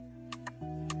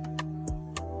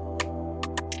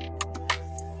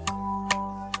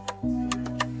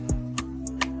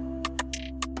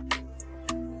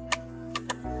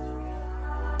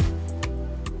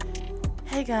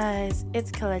Hi guys, it's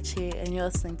Kalechi and you're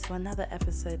listening to another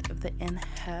episode of the In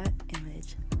Her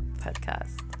Image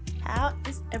podcast. How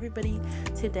is everybody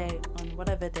today on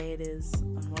whatever day it is,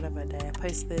 on whatever day I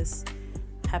post this?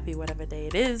 Happy whatever day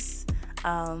it is.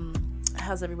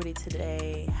 How's everybody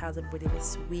today? How's everybody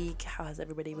this week? How has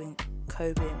everybody been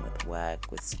coping with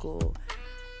work, with school,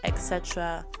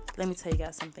 etc.? Let me tell you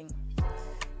guys something.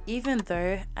 Even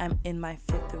though I'm in my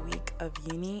 5th week of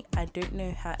uni, I don't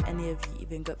know how any of you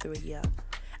even got through a year.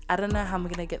 I don't know how I'm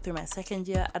going to get through my 2nd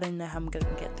year. I don't know how I'm going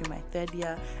to get through my 3rd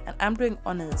year. And I'm doing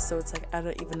honors, so it's like I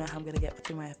don't even know how I'm going to get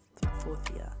through my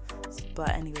 4th year.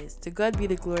 But anyways, to God be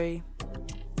the glory.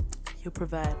 He'll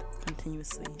provide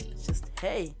continuously. It's just,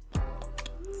 hey.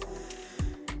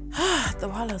 The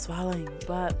waller's walling.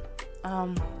 But,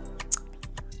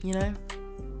 you know,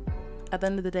 at the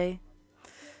end of the day,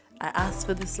 I asked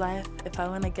for this life. If I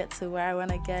want to get to where I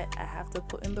want to get, I have to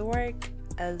put in the work,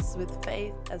 as with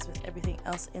faith, as with everything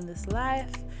else in this life.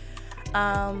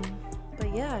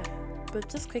 But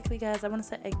just quickly, guys, I want to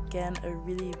say again a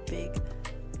really big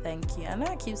thank you. I know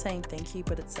I keep saying thank you,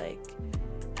 but it's like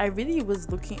I really was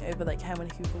looking over like how many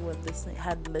people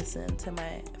had listened to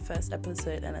my first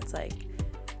episode, and it's like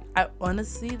I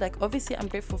honestly, like, obviously I'm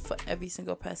grateful for every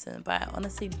single person, but I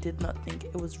honestly did not think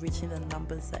it was reaching the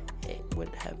numbers that it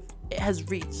has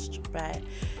reached, right?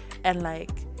 And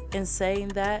like, in saying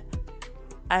that,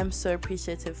 I'm so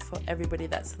appreciative for everybody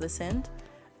that's listened.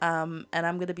 And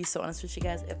I'm going to be so honest with you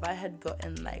guys, if I had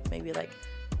gotten maybe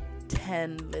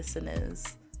 10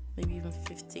 listeners, maybe even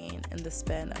 15 in the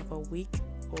span of a week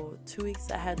or 2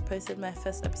 weeks I had posted my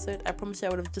first episode, I promise you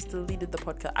I would have just deleted the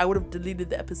podcast. I would have deleted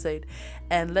the episode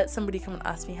and let somebody come and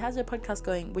ask me, how's your podcast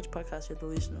going? Which podcast? You're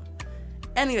delusional.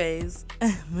 Anyways,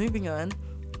 moving on.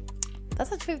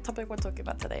 That's actually the topic we're talking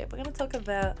about today. We're going to talk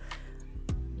about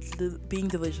being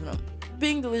delusional.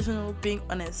 Being delusional, being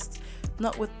honest.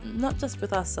 Not just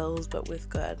with ourselves, but with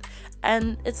God.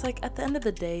 And it's like, at the end of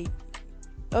the day,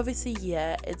 obviously,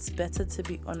 yeah, it's better to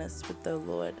be honest with the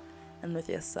Lord and with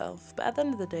yourself. But at the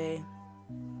end of the day,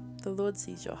 the Lord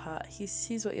sees your heart. He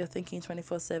sees what you're thinking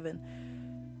 24/7.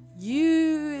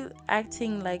 You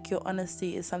acting like your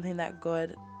honesty is something that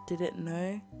God didn't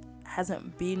know,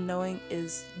 hasn't been knowing,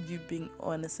 is you being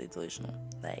honestly delusional.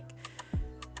 Like,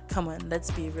 come on, let's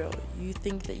be real. You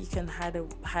think that you can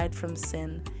hide from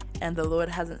sin, and the Lord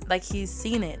hasn't. Like, He's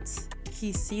seen it.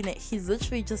 He's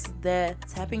literally just there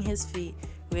tapping His feet,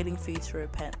 waiting for you to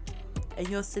repent. And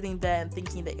you're sitting there and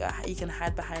thinking that you can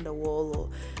hide behind a wall or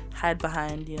hide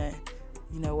behind, you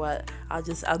know what, I'll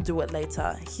do it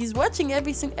later. He's watching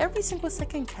every single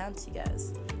second counts, you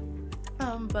guys.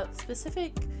 But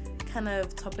specific kind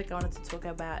of topic I wanted to talk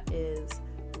about is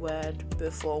word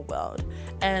before world.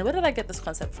 And where did I get this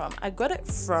concept from? I got it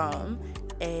from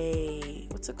a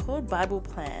Bible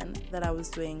plan that I was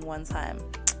doing one time.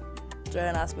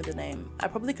 Don't ask me the name. I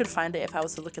probably could find it if I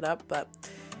was to look it up, but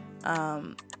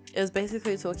it was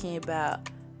basically talking about,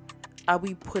 are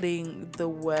we putting the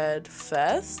word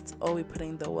first or are we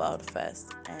putting the world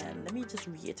first? And let me just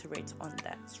reiterate on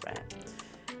that, right?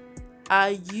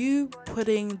 Are you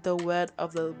putting the word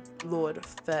of the Lord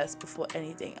first before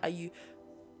anything?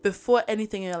 Before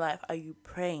anything in your life, are you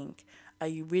praying? Are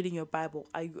you reading your Bible?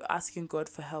 Are you asking God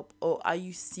for help? Or are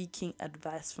you seeking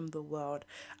advice from the world?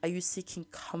 Are you seeking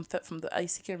are you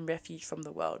seeking refuge from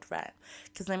the world, right?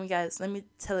 Because let me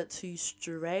tell it to you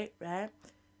straight, right?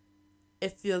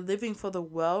 If you're living for the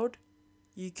world,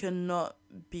 you cannot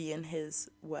be in His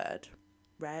word,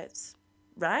 right?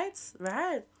 Right?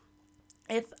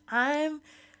 If I'm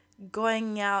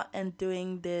going out and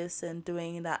doing this and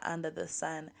doing that under the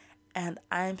sun, and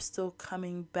I'm still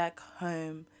coming back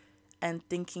home and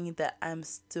thinking that I'm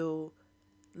still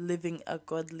living a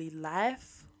godly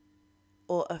life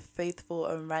or a faithful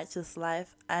and righteous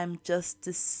life, I'm just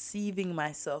deceiving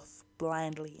myself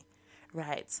blindly,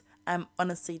 right? I'm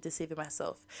honestly deceiving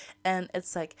myself. And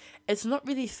it's like, it's not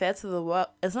really fair to the world.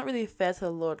 It's not really fair to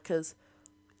the Lord, because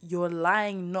you're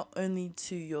lying not only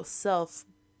to yourself,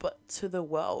 but to the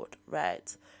world,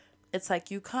 right? It's like,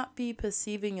 you can't be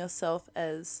perceiving yourself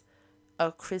as a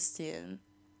Christian,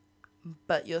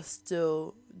 but you're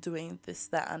still doing this,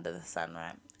 that under the sun,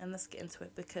 right? And let's get into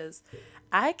it, because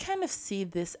I kind of see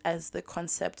this as the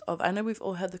concept of, I know we've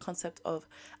all heard the concept of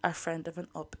a friend of an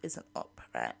op is an op,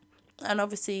 right? And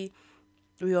obviously,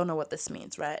 we all know what this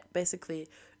means, right? Basically,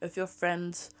 if you're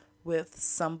friends with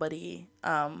somebody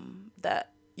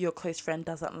that your close friend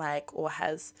doesn't like or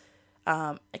has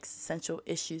existential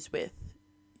issues with,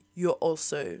 you're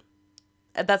also,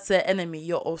 that's their enemy,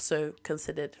 you're also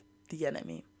considered the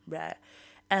enemy, right?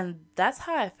 And that's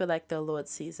how I feel like the Lord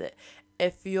sees it.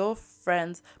 If your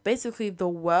friends, basically the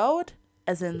world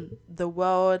as in the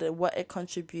world and what it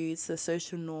contributes, the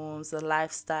social norms, the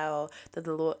lifestyle that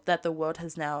the world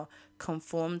has now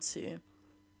conformed to.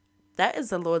 That is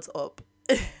the Lord's up.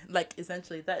 Like,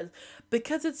 essentially, that is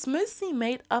because it's mostly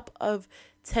made up of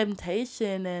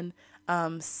temptation and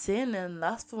sin and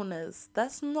lustfulness.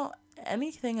 That's not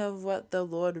anything of what the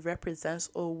Lord represents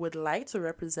or would like to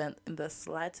represent in the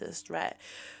slightest, right?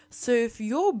 So if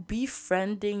you're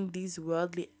befriending these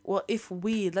worldly, well,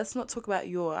 let's not talk about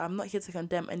I'm not here to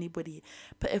condemn anybody,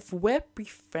 but if we're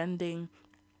befriending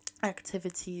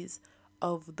activities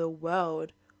of the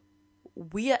world,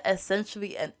 we are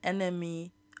essentially an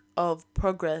enemy of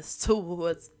progress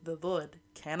towards the Lord.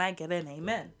 Can I get an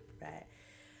amen? Right?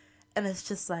 And it's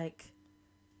just like,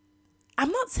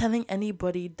 I'm not telling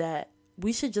anybody that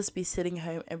we should just be sitting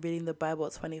home and reading the Bible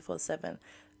 24/7,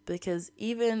 because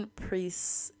even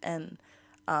priests and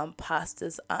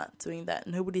pastors aren't doing that.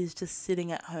 Nobody's just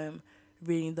sitting at home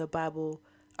reading the Bible,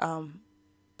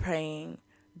 praying,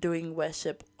 doing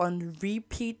worship on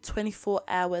repeat 24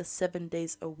 hours, 7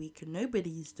 days a week.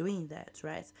 Nobody's doing that,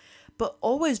 right? But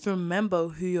always remember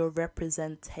who you're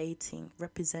representing.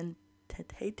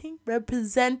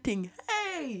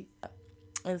 Hey!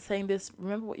 And saying this,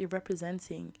 remember what you're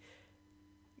representing.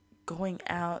 Going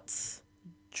out,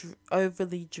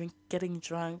 overly getting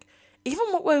drunk. Even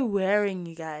what we're wearing,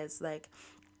 you guys. Like,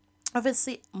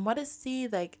 obviously, modesty,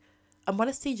 like, a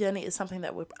modesty journey is something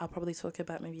that I'll probably talk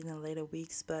about maybe in the later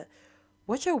weeks. But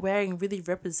what you're wearing really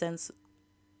represents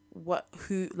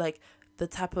the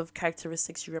type of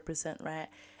characteristics you represent, right?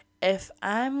 If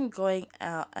I'm going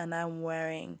out and I'm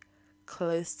wearing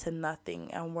close to nothing,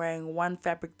 I'm wearing one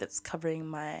fabric that's covering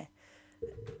my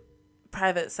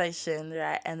private section,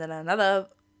 right? And then another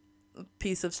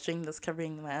piece of string that's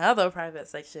covering my other private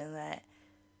section, right?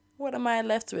 What am I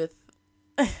left with?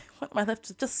 What am I left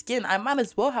with? Just skin. I might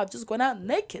as well have just gone out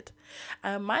naked.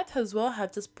 I might as well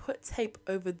have just put tape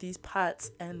over these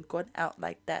parts and gone out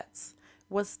like that.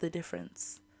 What's the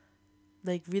difference?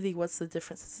 Like, really, what's the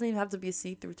difference? It doesn't even have to be a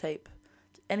see-through tape.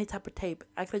 Any type of tape.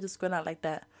 I could have just gone out like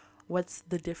that. What's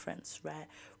the difference, right?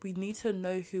 We need to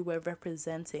know who we're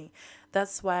representing.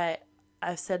 That's why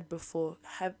I've said before,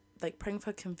 praying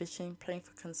for conviction, praying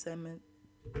for concernment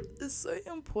is so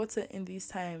important in these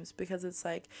times, because it's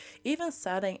like, even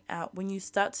starting out, when you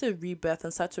start to rebirth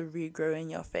and start to regrow in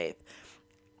your faith,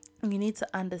 you need to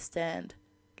understand,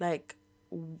 like,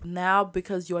 now,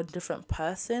 because you're a different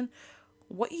person,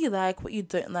 what you like, what you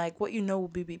don't like, what you know will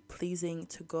be pleasing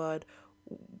to God.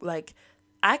 Like,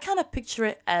 I kind of picture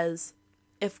it as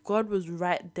if God was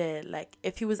right there, like,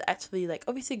 if he was actually, like,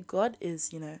 obviously God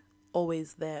is,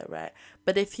 always there, right?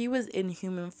 But if he was in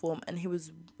human form and he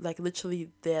was, like, literally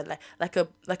there, like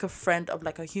a friend of,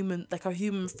 like a human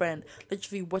friend,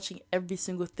 literally watching every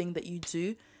single thing that you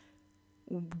do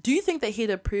you think that he'd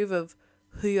approve of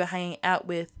who you're hanging out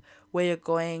with, where you're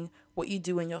going, what you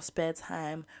do in your spare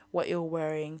time, what you're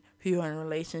wearing, who you're in a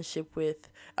relationship with,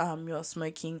 you're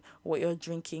smoking, what you're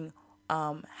drinking,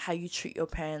 how you treat your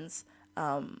parents,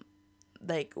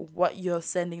 like what you're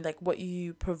sending, like what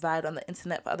you provide on the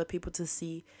internet for other people to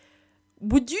see?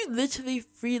 Would you literally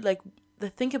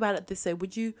think about it this way,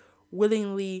 would you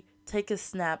willingly take a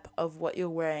snap of what you're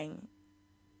wearing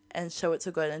and show it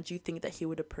to God, and do you think that he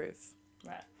would approve?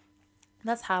 Right.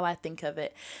 That's how I think of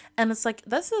it. And it's like,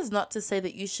 this is not to say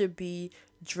that you should be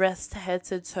dressed head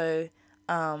to toe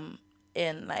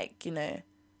in, like,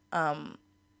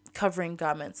 covering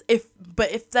garments. If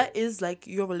that is, like,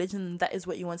 your religion and that is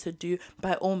what you want to do,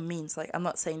 by all means. Like, I'm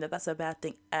not saying that that's a bad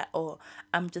thing at all.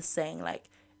 I'm just saying, like,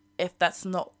 if that's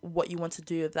not what you want to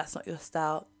do, if that's not your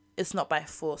style, it's not by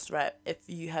force, right? If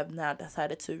you have now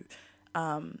decided to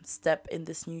step in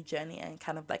this new journey and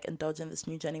kind of, like, indulge in this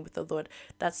new journey with the Lord,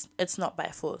 it's not by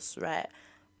force, right?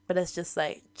 But it's just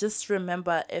like, just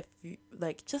remember, if you,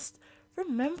 like, just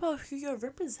remember who you're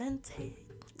representing.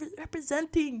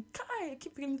 I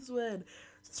keep forgetting this word.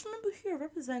 Just remember who you're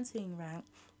representing, right?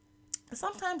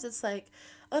 Sometimes it's like,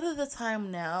 a lot of the time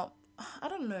now, I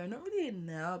don't know, not really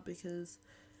now, because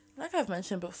like I've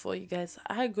mentioned before, you guys,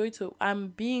 I'm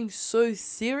being so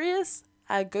serious.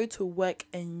 I go to work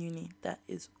and uni. That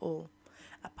is all.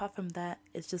 Apart from that,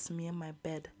 it's just me and my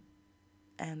bed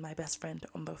and my best friend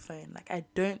on the phone. Like, I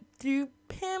don't do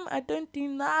PIM. I don't do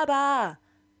nada.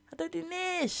 I don't do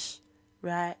niche.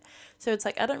 Right? So it's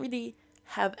like, I don't really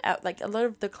have out, like, a lot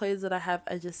of the clothes that I have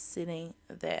are just sitting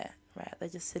there. Right? They're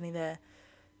just sitting there,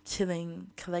 chilling,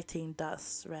 collecting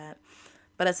dust. Right?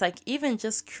 But it's like, even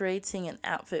just creating an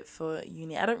outfit for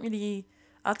uni, I don't really,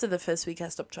 after the first week, I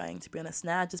stopped trying, to be honest.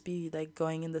 Now I just be, like,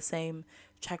 going in the same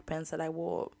track pants that I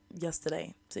wore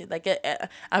yesterday. See, like,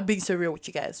 I'm being so real with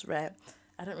you guys, right?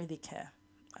 I don't really care.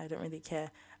 I don't really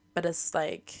care. But it's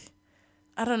like,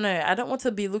 I don't know. I don't want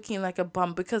to be looking like a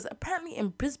bum because apparently in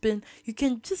Brisbane, you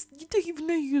don't even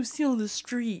know you see on the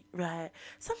street, right?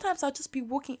 Sometimes I'll just be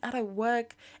walking out of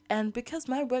work, and because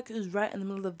my work is right in the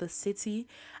middle of the city,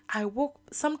 I walk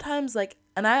sometimes like,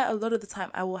 and a lot of the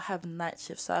time I will have night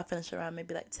shifts, so I finish around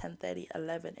maybe like 10:30,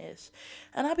 11-ish.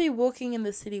 And I'll be walking in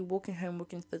the city, walking home,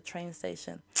 walking to the train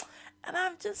station. And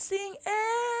I'm just seeing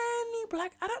any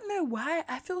black. I don't know why.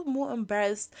 I feel more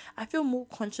embarrassed. I feel more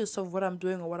conscious of what I'm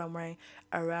doing or what I'm wearing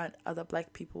around other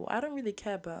black people. I don't really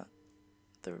care about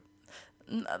the.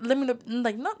 Let me know,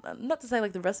 like not to say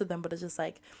like the rest of them, but it's just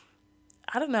like,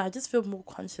 I don't know. I just feel more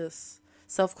conscious,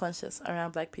 self-conscious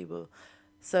around black people.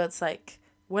 So it's like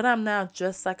when I'm now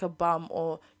dressed like a bum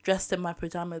or dressed in my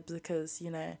pajamas because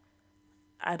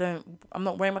I'm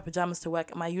not wearing my pajamas to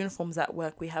work. My uniform's at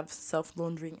work. We have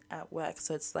self-laundering at work.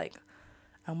 So it's like,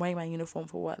 I'm wearing my uniform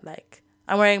for what? Like,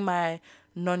 I'm wearing my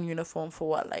non-uniform for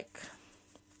what? Like,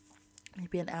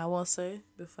 maybe an hour or so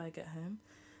before I get home.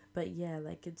 But yeah,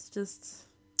 like, it's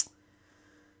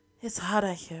hard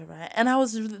out here, right? And I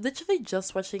was literally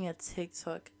just watching a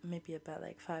TikTok maybe about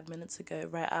like 5 minutes ago,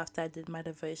 right after I did my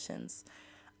devotions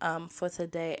for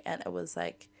today. And it was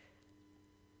like,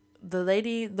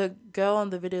 the girl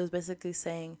on the video was basically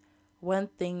saying one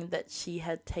thing that she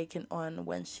had taken on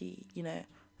when she,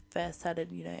 first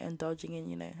started, indulging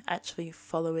in, actually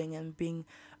following and being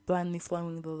blindly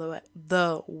following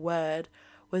the word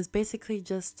was basically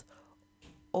just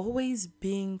always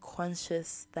being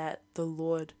conscious that the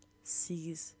Lord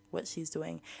sees what she's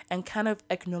doing and kind of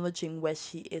acknowledging where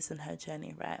she is in her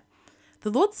journey, right? The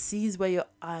Lord sees where you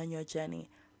are in your journey,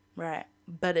 right?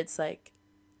 But it's like,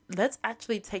 let's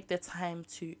actually take the time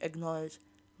to acknowledge,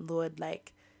 Lord,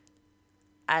 like,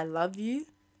 I love you,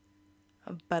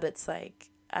 but it's like,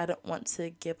 I don't want to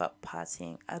give up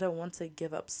partying. I don't want to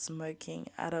give up smoking.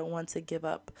 I don't want to give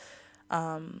up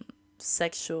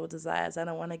sexual desires. I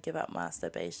don't want to give up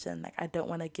masturbation. Like, I don't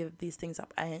want to give these things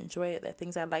up. I enjoy it. They're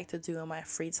things I like to do in my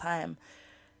free time.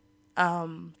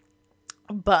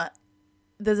 But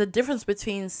there's a difference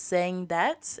between saying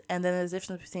that and then there's a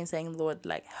difference between saying, Lord,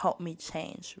 like, help me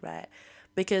change, right?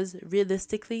 Because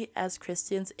realistically, as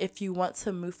Christians, if you want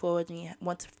to move forward and you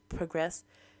want to progress,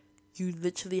 you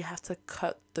literally have to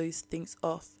cut those things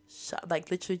off. Like,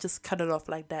 literally just cut it off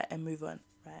like that and move on,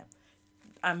 right?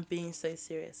 I'm being so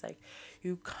serious. Like,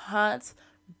 you can't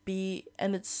be,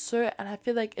 and I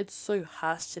feel like it's so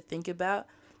harsh to think about,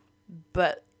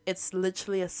 but it's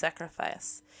literally a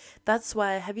sacrifice. That's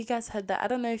why, have you guys heard that? I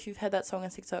don't know if you've heard that song on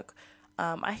TikTok.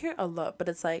 I hear it a lot, but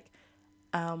it's like,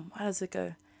 how does it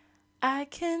go? I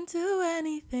can do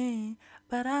anything,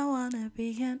 but I want to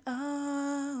be an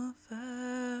offering.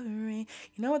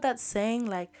 You know what that's saying?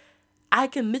 Like, I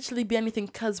can literally be anything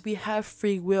because we have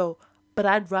free will, but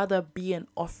I'd rather be an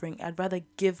offering. I'd rather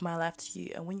give my life to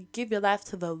you. And when you give your life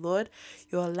to the Lord,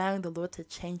 you're allowing the Lord to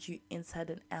change you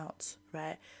inside and out,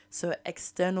 right? So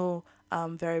external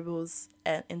variables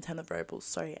and internal variables.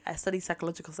 Sorry, I study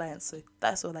psychological science, so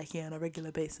that's all I hear on a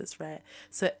regular basis, right?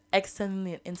 So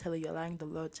externally and internally, you're allowing the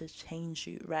Lord to change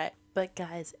you, right? But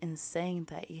guys, in saying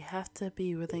that, you have to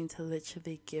be willing to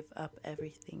literally give up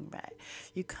everything, right?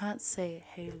 You can't say,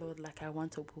 hey Lord, like, I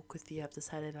want to walk with you. I've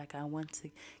decided, like, I want to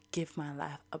give my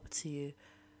life up to you,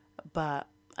 but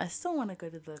I still want to go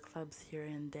to the clubs here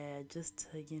and there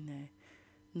just to,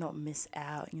 not miss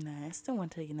out, I still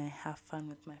want to, have fun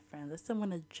with my friends. I still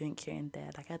want to drink here and there.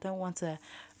 Like, I don't want to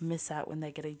miss out when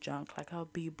they're getting drunk. Like, I'll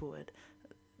be bored.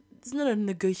 It's not a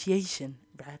negotiation,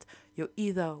 right? You're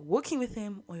either working with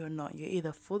him or you're not. You're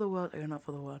either for the world or you're not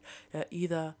for the world. You're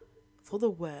either for the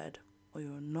word or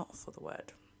you're not for the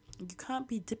word. You can't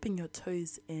be dipping your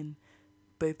toes in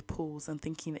both pools and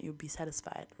thinking that you'll be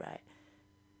satisfied, right?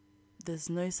 There's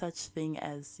no such thing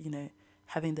as,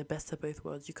 having the best of both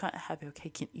worlds. You can't have your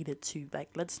cake and eat it too.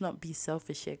 Like, let's not be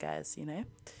selfish here, guys,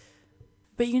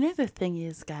 But the thing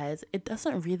is, guys, it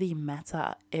doesn't really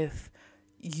matter if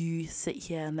you sit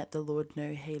here and let the Lord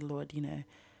know, hey, Lord,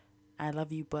 I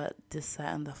love you, but this,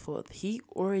 that, and the fourth. He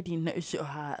already knows your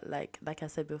heart. Like I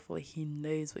said before, he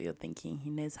knows what you're thinking. He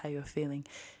knows how you're feeling.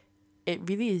 It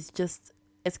really is just,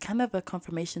 it's kind of a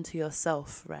confirmation to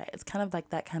yourself, right? It's kind of like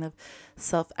that kind of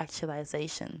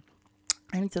self-actualization.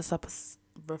 I need to stop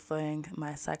referring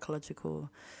my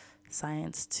psychological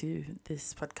science to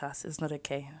this podcast. It's not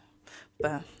okay.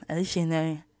 But at least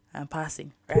I'm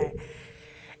passing, right?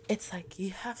 It's like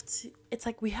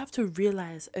we have to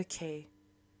realize, okay,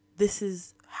 this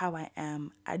is how I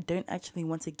am. I don't actually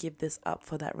want to give this up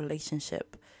for that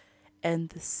relationship. And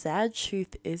the sad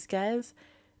truth is, guys,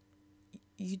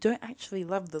 you don't actually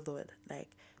love the Lord. Like,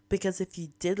 Because if you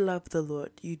did love the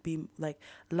Lord, you'd be like,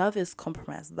 love is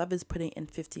compromise. Love is putting in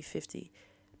 50-50.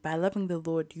 By loving the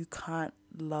Lord, you can't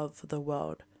love the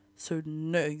world. So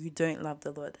no, you don't love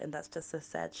the Lord. And that's just the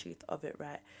sad truth of it,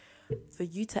 right? For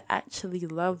you to actually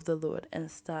love the Lord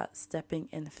and start stepping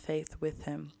in faith with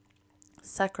him,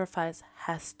 sacrifice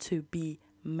has to be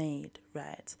made,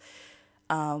 right?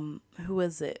 Who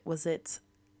was it? Was it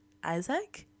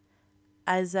Isaac?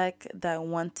 Isaac that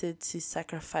wanted to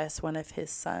sacrifice one of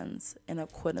his sons in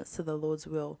accordance to the Lord's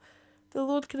will. The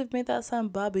Lord could have made that son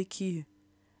barbecue,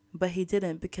 but he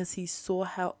didn't, because he saw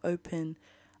how open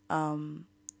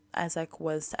Isaac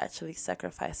was to actually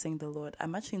sacrificing the Lord.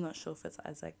 I'm actually not sure if it's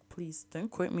Isaac. Please don't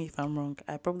quote me if I'm wrong.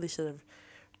 I probably should have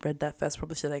read that first.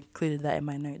 Probably should have included that in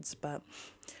my notes. But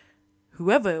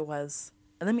whoever it was,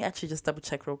 and let me actually just double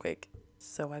check real quick.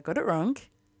 So I got it wrong.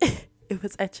 It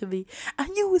was actually, I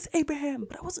knew it was Abraham,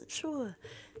 but I wasn't sure.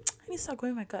 I need to start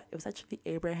going my gut. It was actually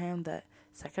Abraham that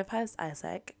sacrificed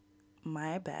Isaac.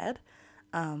 My bad.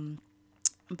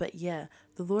 But yeah,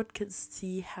 the Lord could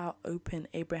see how open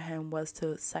Abraham was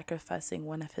to sacrificing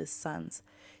one of his sons.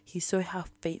 He saw how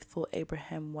faithful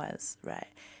Abraham was,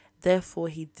 right? Therefore,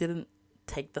 he didn't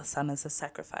take the son as a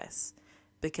sacrifice,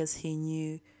 because he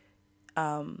knew,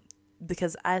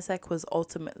 because Isaac was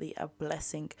ultimately a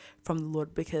blessing from the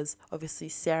Lord, because obviously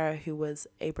Sarah, who was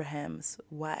Abraham's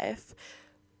wife,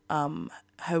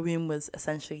 her womb was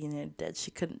essentially, dead.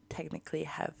 She couldn't technically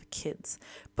have kids,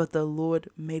 but the Lord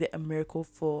made it a miracle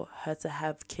for her to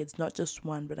have kids, not just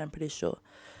one, but I'm pretty sure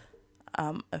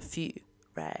a few,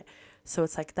 right? So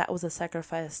it's like that was a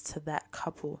sacrifice to that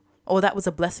couple, or that was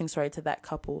a blessing, to that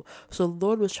couple. So the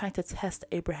Lord was trying to test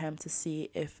Abraham to see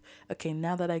if, okay,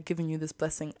 now that I've given you this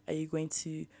blessing, are you going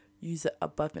to use it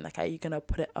above me? Like, are you going to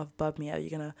put it above me? Are you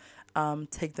going to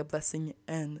take the blessing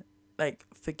and like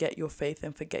forget your faith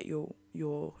and forget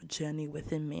your journey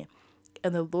within me?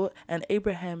 And the Lord, and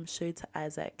Abraham showed to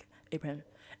Isaac,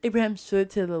 Abraham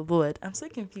showed to the Lord, I'm so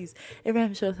confused.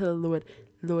 Abraham showed to the Lord,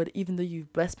 Lord, even though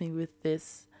you've blessed me with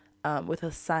this, with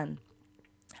a son,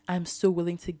 I'm still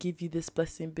willing to give you this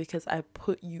blessing because I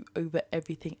put you over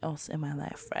everything else in my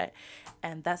life, right?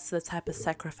 And that's the type of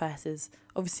sacrifices,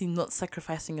 obviously not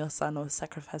sacrificing your son or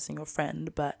sacrificing your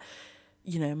friend, but,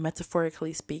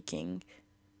 metaphorically speaking,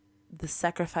 the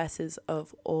sacrifices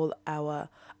of all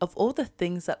the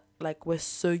things that like we're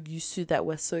so used to, that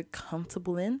we're so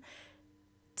comfortable in,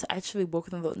 to actually walk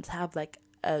with the Lord and to have like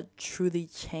a truly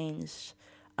changed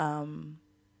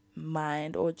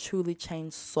mind or truly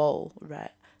changed soul,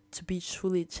 right? To be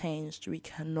truly changed, we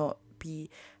cannot be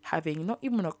having not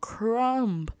even a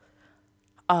crumb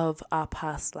of our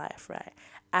past life, right?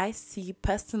 I see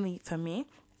personally for me,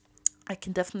 I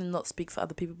can definitely not speak for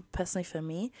other people, but personally for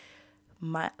me,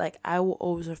 I will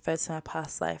always refer to my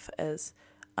past life as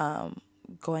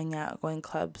going out, going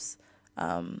clubs,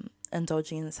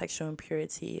 indulging in sexual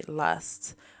impurity,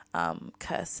 lust,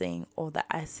 cursing, or that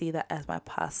I see that as my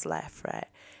past life, right?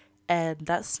 And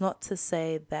that's not to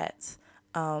say that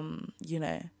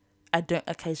I don't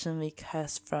occasionally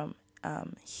curse from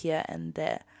here and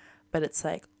there, but it's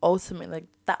like ultimately like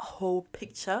that whole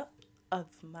picture of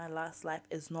my last life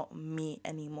is not me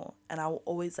anymore. And I will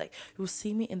always you'll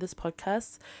see me in this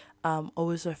podcast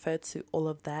always refer to all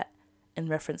of that in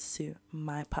reference to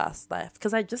my past life,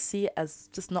 because I just see it as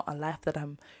just not a life that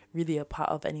I'm really a part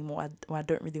of anymore. I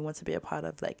don't really want to be a part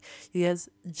of. Like, you guys,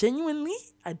 genuinely,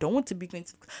 I don't want to be going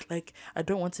to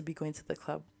the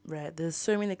club, right? There's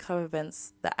so many club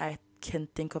events that I can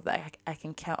think of that I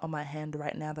can count on my hand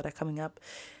right now that are coming up,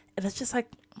 and it's just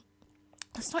like,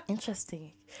 it's not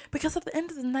interesting, because at the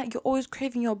end of the night you're always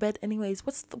craving your bed anyways.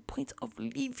 What's the point of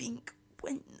leaving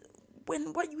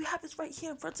when what you have is right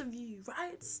here in front of you,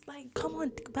 right? It's like, come on,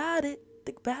 think about it.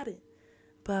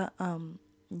 But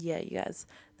yeah, you guys,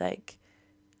 like,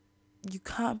 you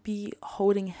can't be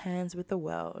holding hands with the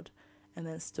world and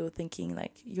then still thinking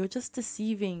like you're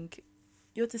deceiving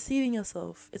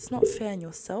yourself. It's not fair on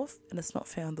yourself, and it's not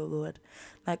fair on the Lord.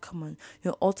 Like, come on,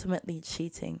 you're ultimately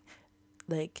cheating.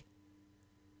 Like,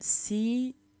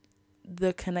 see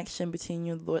the connection between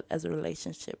you and the Lord as a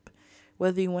relationship,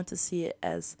 whether you want to see it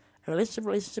as a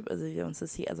relationship, as you want to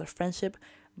see it as a friendship.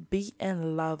 Be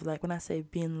in love. Like, when I say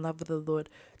be in love with the Lord,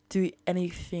 do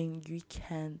anything you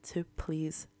can to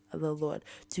please the Lord.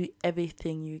 Do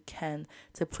everything you can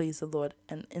to please the Lord,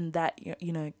 and in that,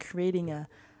 creating a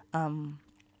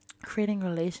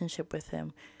relationship with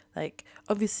Him. Like,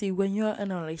 obviously, when you're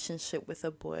in a relationship with a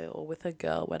boy or with a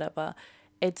girl, whatever,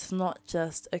 it's not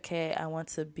just, okay, I want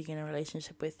to be in a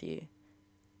relationship with you,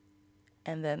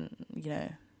 and then,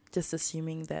 just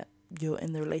assuming that you're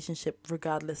in the relationship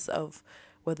regardless of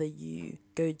whether you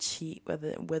go cheat,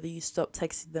 whether you stop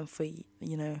texting them for,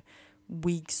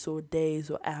 weeks or days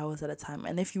or hours at a time.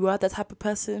 And if you are that type of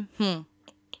person,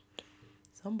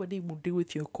 somebody will deal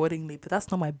with you accordingly. But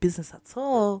that's not my business at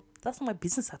all.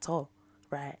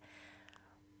 Right?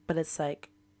 But it's like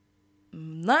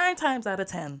 9 times out of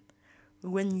 10,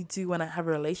 when you do want to have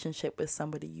a relationship with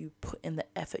somebody, you put in the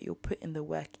effort, you'll put in the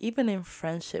work, even in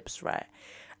friendships, right?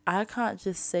 I can't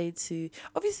just say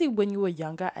obviously when you were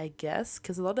younger, I guess,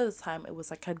 because a lot of the time it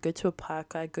was like I'd go to a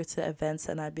park, I'd go to events,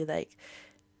 and I'd be like,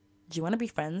 do you want to be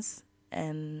friends?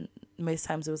 And most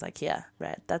times it was like, yeah,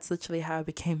 right. That's literally how I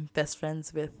became best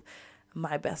friends with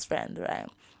my best friend, right?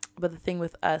 But the thing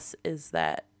with us is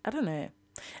that, I don't know,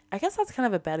 I guess that's kind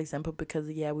of a bad example because,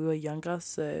 yeah, we were younger,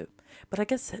 so, but I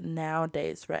guess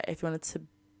nowadays, right, if you wanted to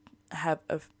have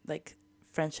a,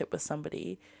 friendship with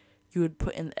somebody, you would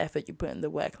put in the effort, you put in the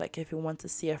work, like, if you want to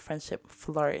see a friendship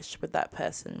flourish with that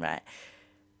person, right?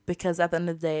 Because at the end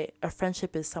of the day, a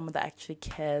friendship is someone that actually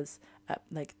cares,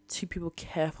 two people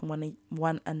care for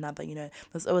one another,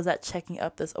 There's always that checking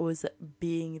up, there's always that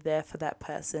being there for that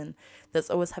person, there's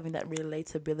always having that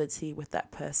relatability with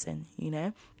that person,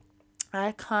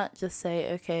 I can't just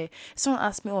say, okay, if someone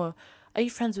asks me, are you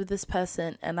friends with this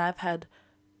person? And I've had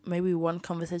maybe one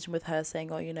conversation with her saying,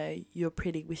 you're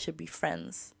pretty, we should be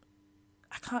friends.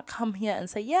 I can't come here and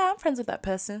say, yeah, I'm friends with that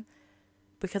person.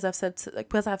 Because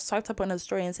because I've swiped up on a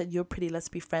story and said, you're pretty, let's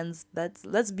be friends.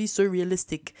 Let's be so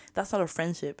realistic. That's not a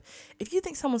friendship. If you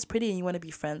think someone's pretty and you want to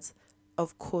be friends,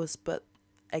 of course. But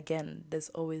again, there's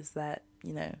always that,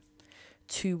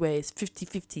 2 ways,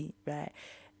 50-50, right?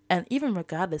 And even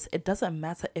regardless, it doesn't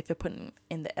matter if you're putting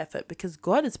in the effort, because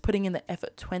God is putting in the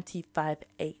effort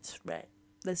 25/8, right?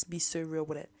 Let's be so real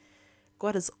with it.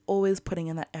 God is always putting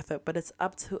in that effort, but it's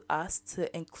up to us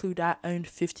to include our own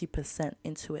 50%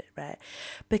 into it, right?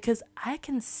 Because I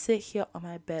can sit here on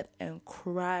my bed and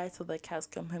cry till the cows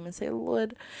come home and say,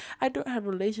 Lord, I don't have a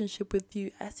relationship with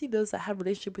you. I see those that have a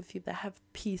relationship with you, that have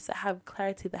peace, that have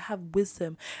clarity, that have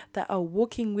wisdom, that are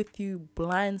walking with you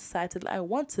blindsided. I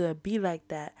want to be like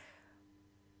that.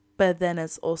 But then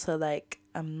it's also like,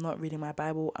 I'm not reading my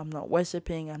Bible, I'm not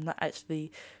worshiping, I'm not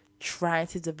actually trying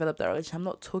to develop that relationship. I'm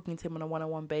not talking to him on a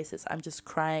one-on-one basis. I'm just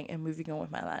crying and moving on with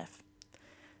my life.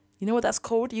 You know what that's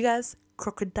called, you guys?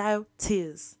 Crocodile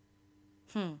tears.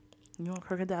 You know what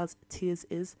crocodile's tears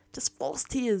is? Just false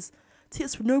tears.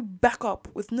 Tears with no backup,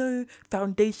 with no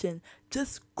foundation.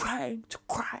 Just crying to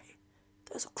cry.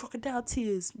 Those are crocodile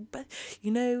tears. But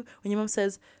when your mom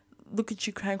says, look at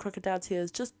you crying crocodile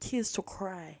tears, just tears to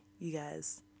cry, you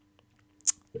guys.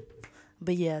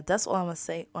 But yeah, that's all I'm going to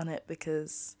say on it,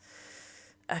 because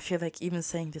I feel like even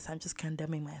saying this, I'm just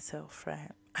condemning myself, right?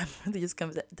 I'm really just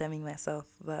condemning myself.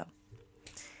 But,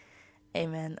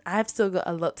 amen. I've still got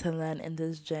a lot to learn in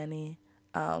this journey.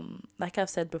 Like I've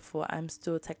said before, I'm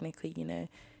still technically,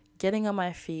 getting on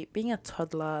my feet, being a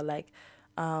toddler,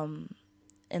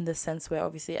 in the sense where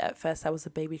obviously at first I was a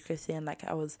baby Christian,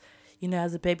 I was,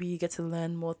 as a baby you get to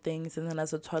learn more things, and then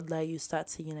as a toddler you start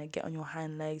to, get on your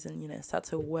hind legs and, start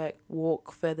to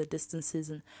walk further distances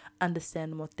and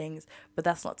understand more things. But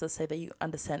that's not to say that you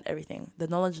understand everything. The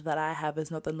knowledge that I have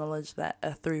is not the knowledge that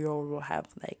a 3-year-old will have.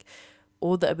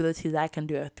 All the abilities I can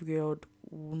do, a 3-year-old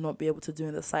will not be able to do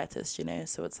in the slightest,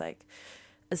 So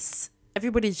it's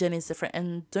everybody's journey is different,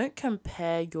 and don't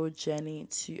compare your journey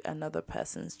to another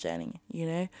person's journey,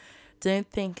 Don't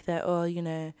think that,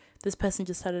 this person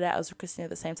just started out as a Christian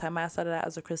at the same time I started out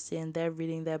as a Christian, they're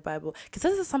reading their Bible. Because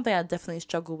this is something I definitely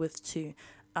struggle with too.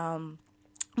 I'm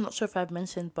not sure if I've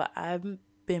mentioned, but I've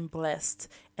been blessed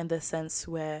in the sense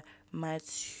where my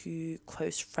 2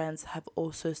 close friends have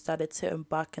also started to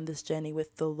embark on this journey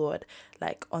with the Lord,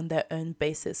 on their own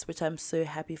basis, which I'm so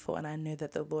happy for. And I know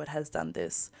that the Lord has done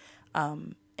this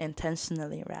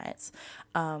intentionally, right?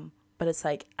 But it's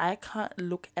I can't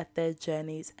look at their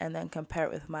journeys and then compare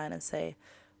it with mine and say,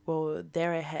 well,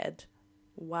 they're ahead.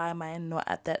 Why am I not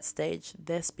at that stage?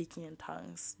 They're speaking in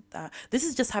tongues. This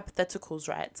is just hypotheticals,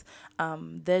 right?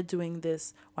 They're doing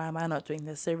this. Why am I not doing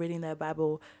this? They're reading their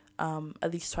Bible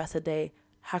at least twice a day.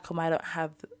 How come I don't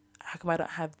have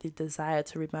the desire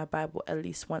to read my Bible at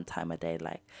least one time a day?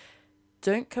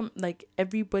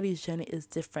 Everybody's journey is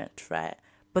different, right?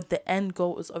 But the end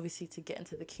goal is obviously to get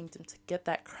into the kingdom, to get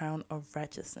that crown of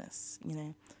righteousness,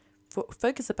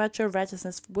 Focus about your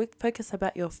righteousness, focus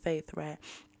about your faith, right?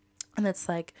 And it's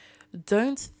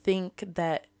don't think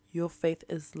that your faith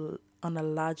is on a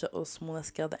larger or smaller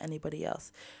scale than anybody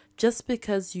else. Just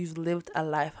because you've lived a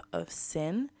life of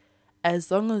sin,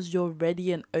 as long as you're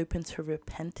ready and open to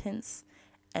repentance,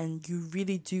 and you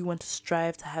really do want to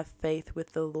strive to have faith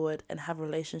with the Lord and have a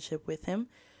relationship with him,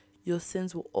 your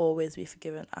sins will always be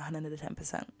forgiven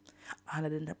 110%.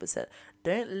 110%.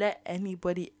 Don't let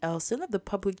don't let the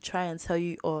public try and tell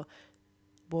you, or,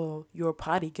 well, you're a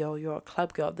party girl, you're a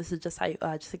club girl, this is just how you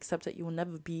are, just accept it. You will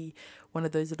never be one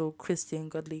of those little Christian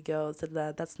godly girls.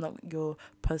 That's not your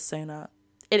persona.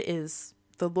 It is.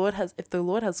 If the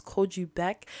Lord has called you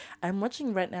back, I'm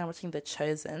watching The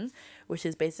Chosen, which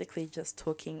is basically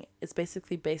it's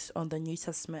basically based on the New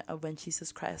Testament of when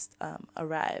Jesus Christ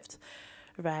arrived,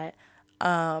 right?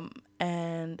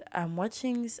 And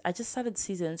I just started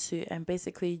season 2, and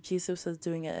basically Jesus was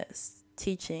doing a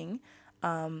teaching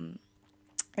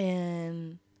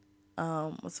in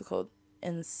what's it called,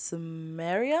 in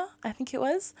Samaria, I think it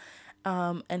was,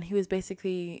 and he was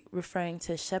basically referring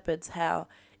to shepherds, how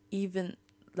even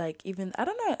I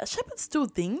don't know, shepherds still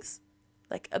things,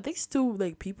 like, are they still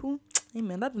like people? Hey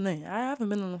man, I don't know, I haven't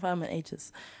been on the farm in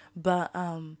ages, but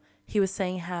he was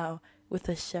saying how with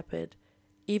a shepherd,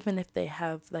 even if they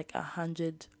have like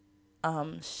 100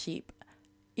 sheep,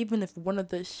 even if one of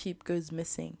those sheep goes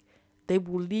missing, they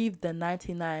will leave the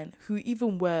 99 who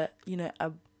even were,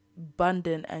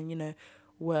 abundant and,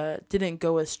 didn't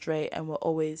go astray and were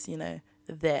always,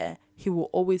 there. He will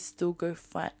always still go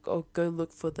find or go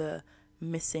look for the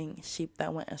missing sheep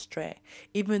that went astray.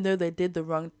 Even though they did the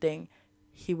wrong thing,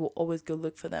 he will always go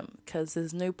look for them, because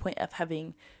there's no point of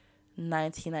having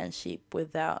 99 sheep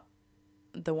without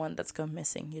the one that's gone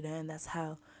missing, and that's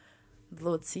how the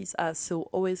Lord sees us. He'll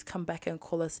always come back and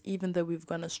call us, even though we've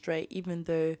gone astray, even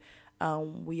though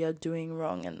we are doing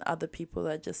wrong, and other people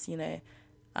are just, in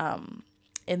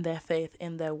their faith,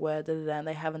 in their word, and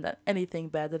they haven't done anything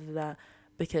bad,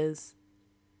 because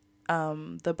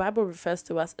the Bible refers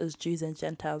to us as Jews and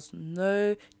Gentiles.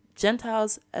 No,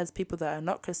 Gentiles as people that are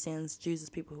not Christians, Jews as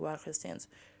people who are Christians.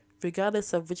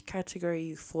 Regardless of which category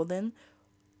you fall in,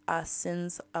 our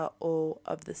sins are all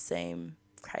of the same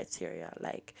criteria.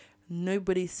 Like,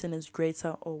 nobody's sin is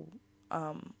greater or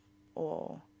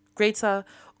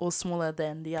smaller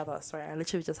than the other. Sorry, I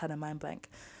literally just had a mind blank.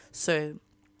 So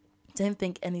don't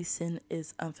think any sin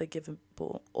is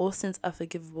unforgivable. All sins are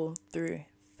forgivable through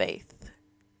faith.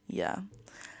 Yeah.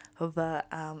 But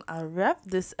I'll wrap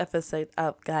this episode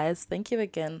up, guys. Thank you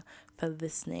again for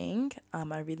listening.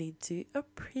 I really do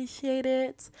appreciate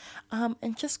it.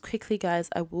 And just quickly, guys,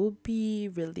 I will be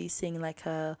releasing like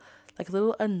a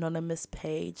little anonymous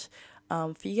page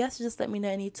for you guys to just let me know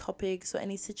any topics or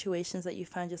any situations that you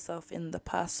find yourself in the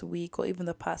past week or even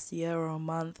the past year or a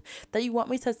month that you want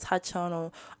me to touch on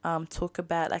or talk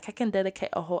about. Like, I can dedicate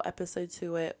a whole episode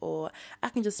to it, or I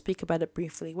can just speak about it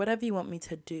briefly. Whatever you want me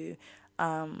to do.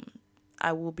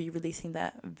 I will be releasing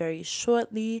that very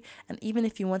shortly. And even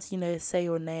if you want to, say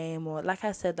your name, or like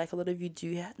I said, like a lot of you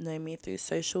do know me through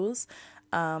socials,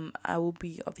 I will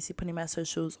be obviously putting my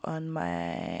socials on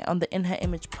the In Her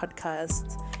Image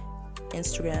podcast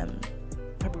Instagram,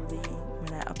 probably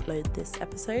when I upload this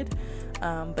episode.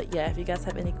 But yeah, if you guys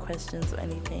have any questions or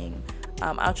anything,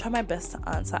 I'll try my best to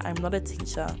answer. I'm not a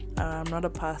teacher, I'm not a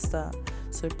pastor,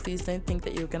 so please don't think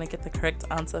that you're gonna get the correct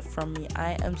answer from me.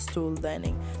 I am still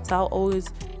learning, so I'll always,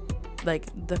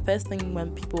 the first thing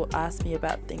when people ask me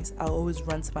about things, I'll always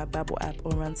run to my Bible app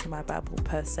or run to my Bible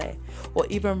per se, or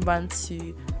even run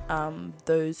to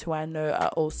those who I know are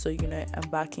also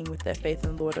embarking with their faith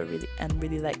in the Lord,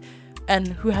 and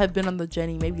who have been on the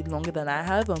journey maybe longer than I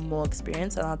have or more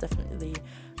experience, and I'll definitely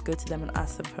go to them and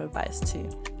ask them for advice too.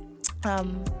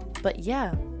 But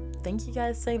yeah, thank you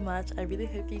guys so much. I really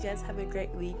hope you guys have a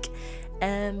great week,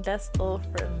 and that's all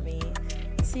from me.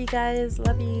 See you guys.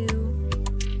 Love you.